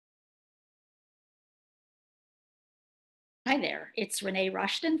Hi there, it's Renee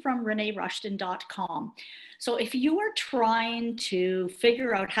Rushton from reneerushton.com. So if you are trying to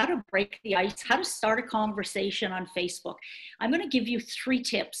figure out how to break the ice, how to start a conversation on Facebook, I'm going to give you 3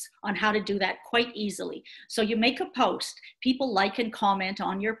 tips on how to do that quite easily. So you make a post, people like and comment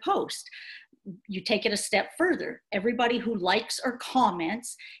on your post. You take it a step further. Everybody who likes or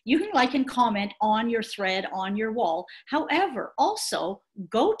comments, you can like and comment on your thread, on your wall. However, also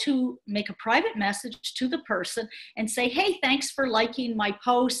go to make a private message to the person and say, hey, thanks for liking my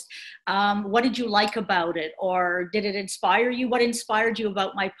post. What did you like about it? Or did it inspire you? What inspired you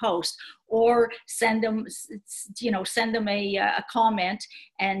about my post? Or send them, send them a comment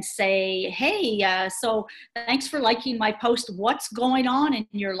and say, hey, so thanks for liking my post. What's going on in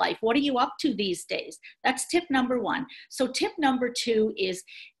your life? What are you up to these days? That's tip number 1. So tip number 2 is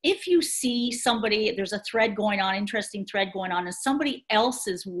if you see somebody, there's a thread going on, interesting thread going on in somebody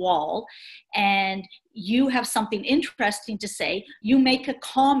else's wall, and you have something interesting to say, you make a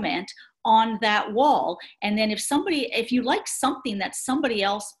comment on that wall. And then if you like something that somebody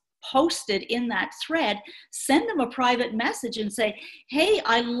else posted in that thread, send them a private message and say, hey,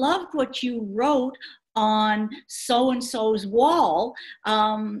 I loved what you wrote on so-and-so's wall.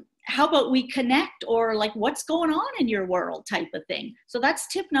 How about we connect, or like, what's going on in your world type of thing. So that's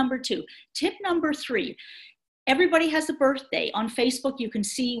tip number 2. Tip number 3, everybody has a birthday. On Facebook, you can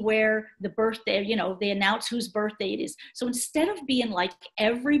see where the birthday, they announce whose birthday it is. So instead of being like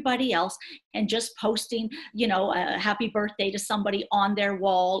everybody else and just posting, a happy birthday to somebody on their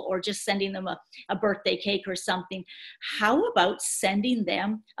wall, or just sending them a birthday cake or something, how about sending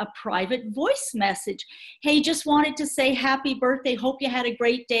them a private voice message? Hey, just wanted to say happy birthday. Hope you had a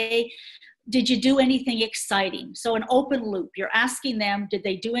great day. Did you do anything exciting? So an open loop. You're asking them, did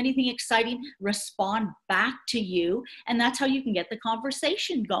they do anything exciting? Respond back to you. And that's how you can get the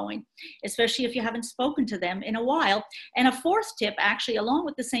conversation going, especially if you haven't spoken to them in a while. And a 4th tip, actually, along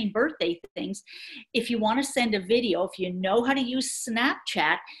with the same birthday things, if you want to send a video, if you know how to use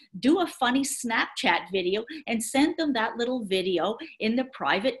Snapchat, do a funny Snapchat video and send them that little video in the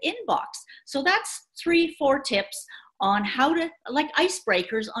private inbox. So that's 3-4 tips on how to, like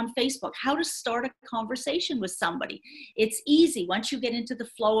icebreakers on Facebook, how to start a conversation with somebody. It's easy once you get into the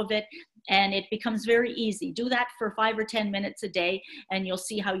flow of it, and it becomes very easy. Do that for 5 or 10 minutes a day, and you'll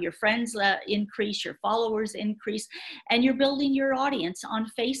see how your friends increase, your followers increase, and you're building your audience on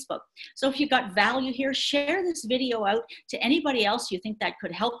Facebook. So if you got value here, share this video out to anybody else you think that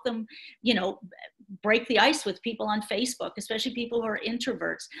could help them, break the ice with people on Facebook, especially people who are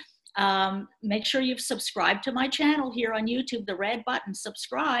introverts. Make sure you've subscribed to my channel here on YouTube, the red button,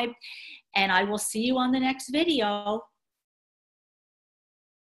 subscribe, and I will see you on the next video.